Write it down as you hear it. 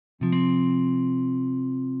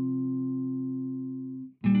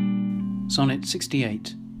Sonnet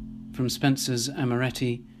 68, from Spenser's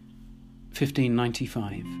Amoretti,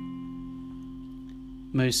 1595.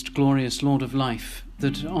 Most glorious Lord of life,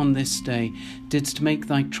 that on this day didst make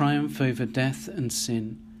thy triumph over death and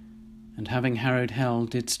sin, and having harrowed hell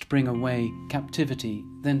didst bring away captivity,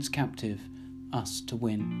 thence captive, us to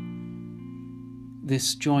win.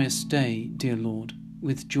 This joyous day, dear Lord,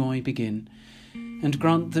 with joy begin, and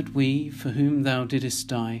grant that we, for whom thou didst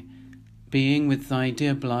die, being with thy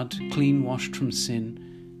dear blood clean washed from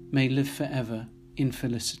sin, may live for ever in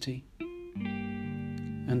felicity.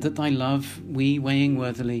 And that thy love, we weighing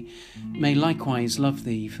worthily, may likewise love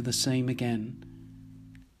thee for the same again.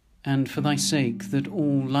 And for thy sake, that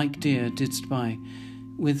all like dear didst buy,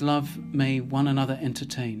 with love may one another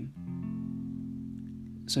entertain.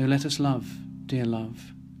 So let us love, dear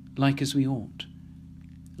love, like as we ought.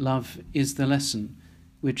 Love is the lesson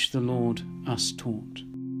which the Lord us taught.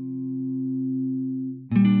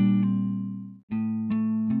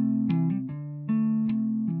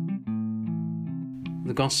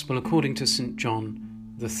 The Gospel according to St. John,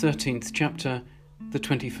 the 13th chapter, the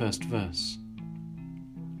 21st verse.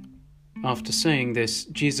 After saying this,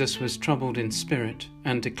 Jesus was troubled in spirit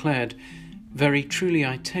and declared, "Very truly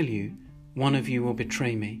I tell you, one of you will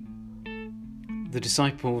betray me." The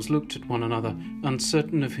disciples looked at one another,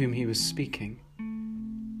 uncertain of whom he was speaking.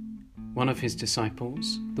 One of his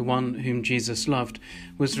disciples, the one whom Jesus loved,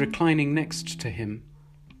 was reclining next to him.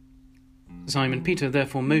 Simon Peter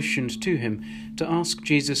therefore motioned to him to ask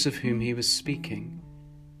Jesus of whom he was speaking.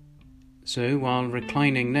 So while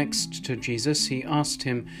reclining next to Jesus, he asked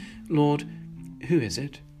him, "Lord, who is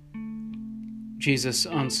it?" Jesus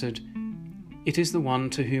answered, "It is the one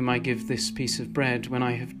to whom I give this piece of bread when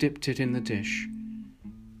I have dipped it in the dish."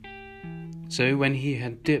 So when he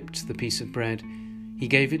had dipped the piece of bread, he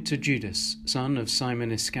gave it to Judas, son of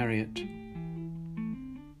Simon Iscariot.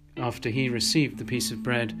 After he received the piece of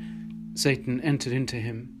bread, Satan entered into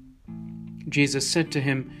him. Jesus said to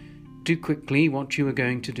him, "Do quickly what you are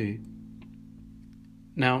going to do."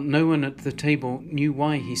 Now no one at the table knew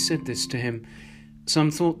why he said this to him.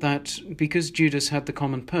 Some thought that, because Judas had the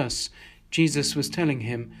common purse, Jesus was telling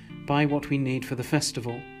him, "Buy what we need for the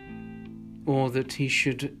festival," or that he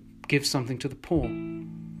should give something to the poor.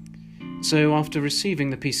 So after receiving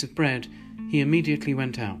the piece of bread, he immediately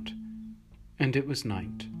went out, and it was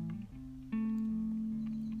night.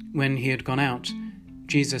 When he had gone out,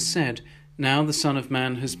 Jesus said, "Now the Son of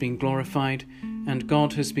Man has been glorified, and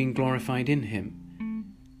God has been glorified in him.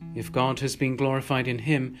 If God has been glorified in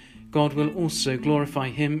him, God will also glorify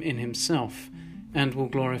him in himself, and will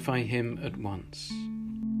glorify him at once."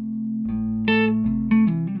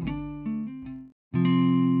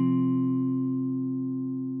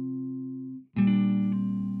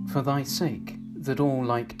 For thy sake, that all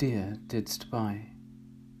like dear didst buy.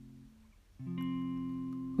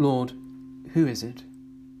 Lord, who is it?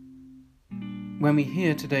 When we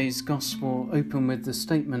hear today's Gospel open with the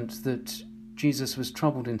statement that Jesus was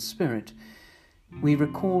troubled in spirit, we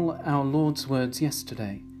recall our Lord's words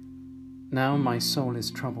yesterday, "Now my soul is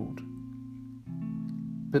troubled."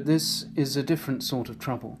 But this is a different sort of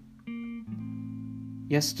trouble.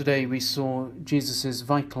 Yesterday we saw Jesus'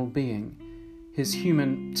 vital being, his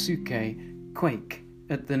human psyche, quake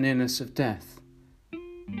at the nearness of death.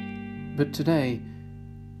 But today,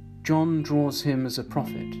 John draws him as a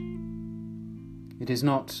prophet. It is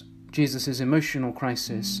not Jesus' emotional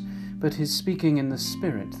crisis, but his speaking in the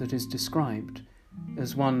spirit that is described,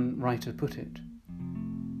 as one writer put it.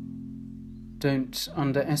 Don't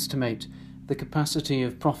underestimate the capacity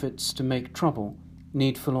of prophets to make trouble,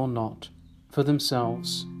 needful or not, for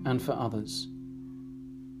themselves and for others.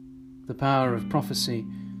 The power of prophecy,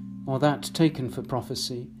 or that taken for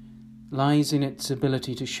prophecy, lies in its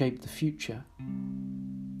ability to shape the future.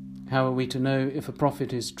 How are we to know if a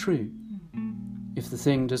prophet is true? If the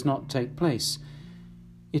thing does not take place,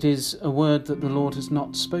 it is a word that the Lord has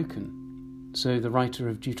not spoken, so the writer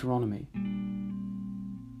of Deuteronomy.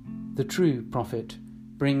 The true prophet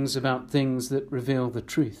brings about things that reveal the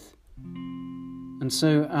truth. And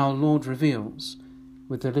so our Lord reveals,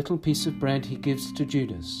 with the little piece of bread he gives to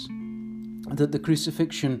Judas, that the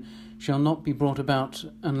crucifixion shall not be brought about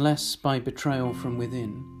unless by betrayal from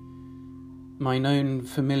within. Mine own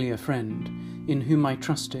familiar friend, in whom I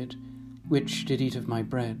trusted, which did eat of my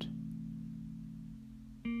bread.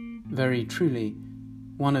 Very truly,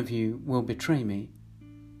 one of you will betray me.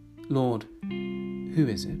 Lord, who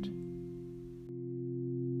is it?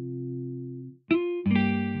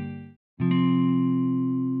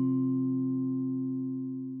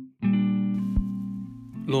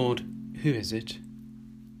 Lord, who is it?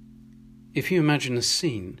 If you imagine a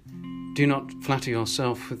scene, Do not flatter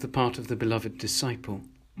yourself with the part of the beloved disciple.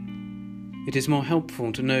 It is more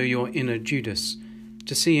helpful to know your inner Judas,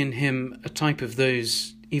 to see in him a type of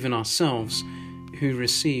those, even ourselves, who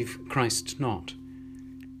receive Christ not.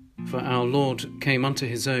 For our Lord came unto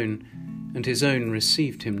his own, and his own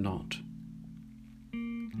received him not.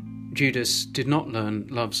 Judas did not learn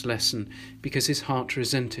love's lesson because his heart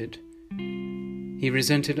resented. He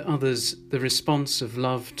resented others the response of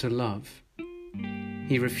love to love.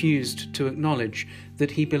 He refused to acknowledge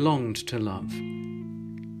that he belonged to love.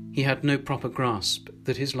 He had no proper grasp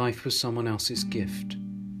that his life was someone else's gift.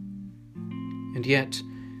 And yet,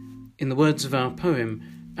 in the words of our poem,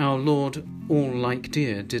 our Lord all like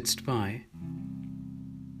deer didst buy.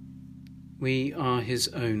 We are his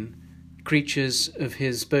own, creatures of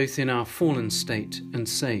his both in our fallen state and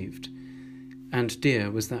saved, and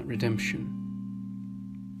dear was that redemption.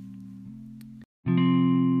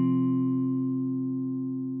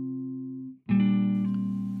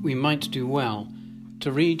 We might do well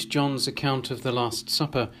to read John's account of the Last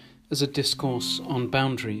Supper as a discourse on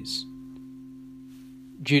boundaries.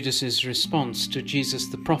 Judas's response to Jesus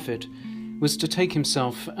the prophet was to take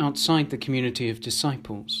himself outside the community of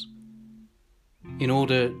disciples. In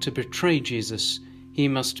order to betray Jesus, he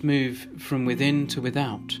must move from within to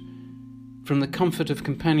without, from the comfort of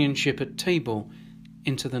companionship at table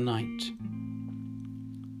into the night.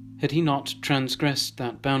 Had he not transgressed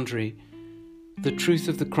that boundary, the truth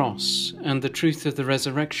of the cross and the truth of the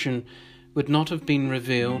resurrection would not have been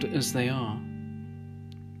revealed as they are.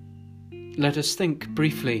 Let us think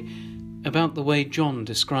briefly about the way John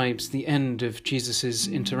describes the end of Jesus'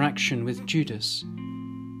 interaction with Judas.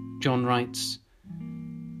 John writes,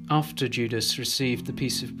 "After Judas received the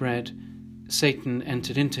piece of bread, Satan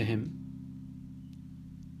entered into him."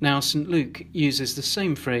 Now St. Luke uses the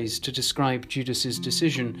same phrase to describe Judas's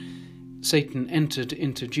decision. Satan entered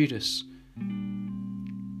into Judas.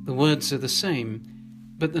 The words are the same,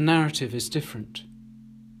 but the narrative is different.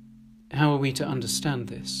 How are we to understand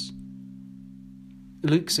this?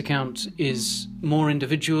 Luke's account is more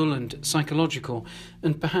individual and psychological,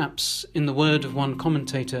 and perhaps, in the word of one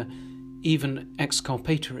commentator, even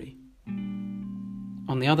exculpatory.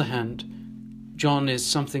 On the other hand, John is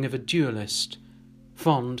something of a dualist,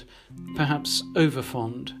 fond, perhaps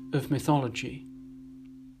over-fond, of mythology.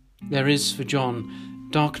 There is for John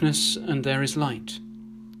darkness and there is light,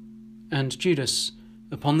 and Judas,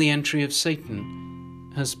 upon the entry of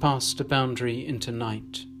Satan, has passed a boundary into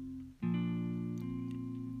night.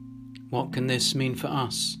 What can this mean for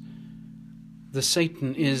us? The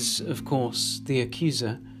Satan is, of course, the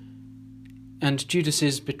accuser, and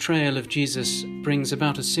Judas's betrayal of Jesus brings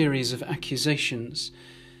about a series of accusations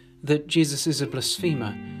that Jesus is a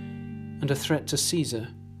blasphemer and a threat to Caesar,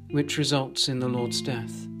 which results in the Lord's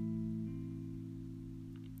death.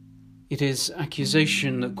 It is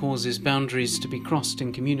accusation that causes boundaries to be crossed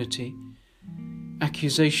in community,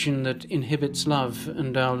 accusation that inhibits love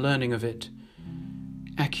and our learning of it,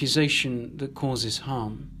 accusation that causes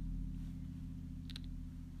harm.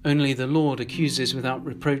 Only the Lord accuses without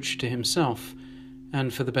reproach to himself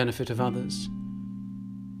and for the benefit of others.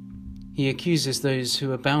 He accuses those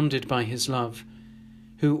who are bounded by his love,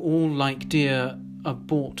 who all like deer are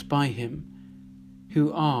bought by him,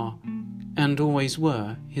 who are and always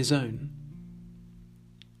were his own.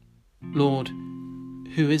 Lord,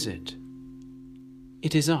 who is it?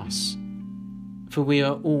 It is us, for we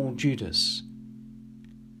are all Judas,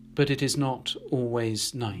 but it is not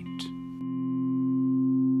always night.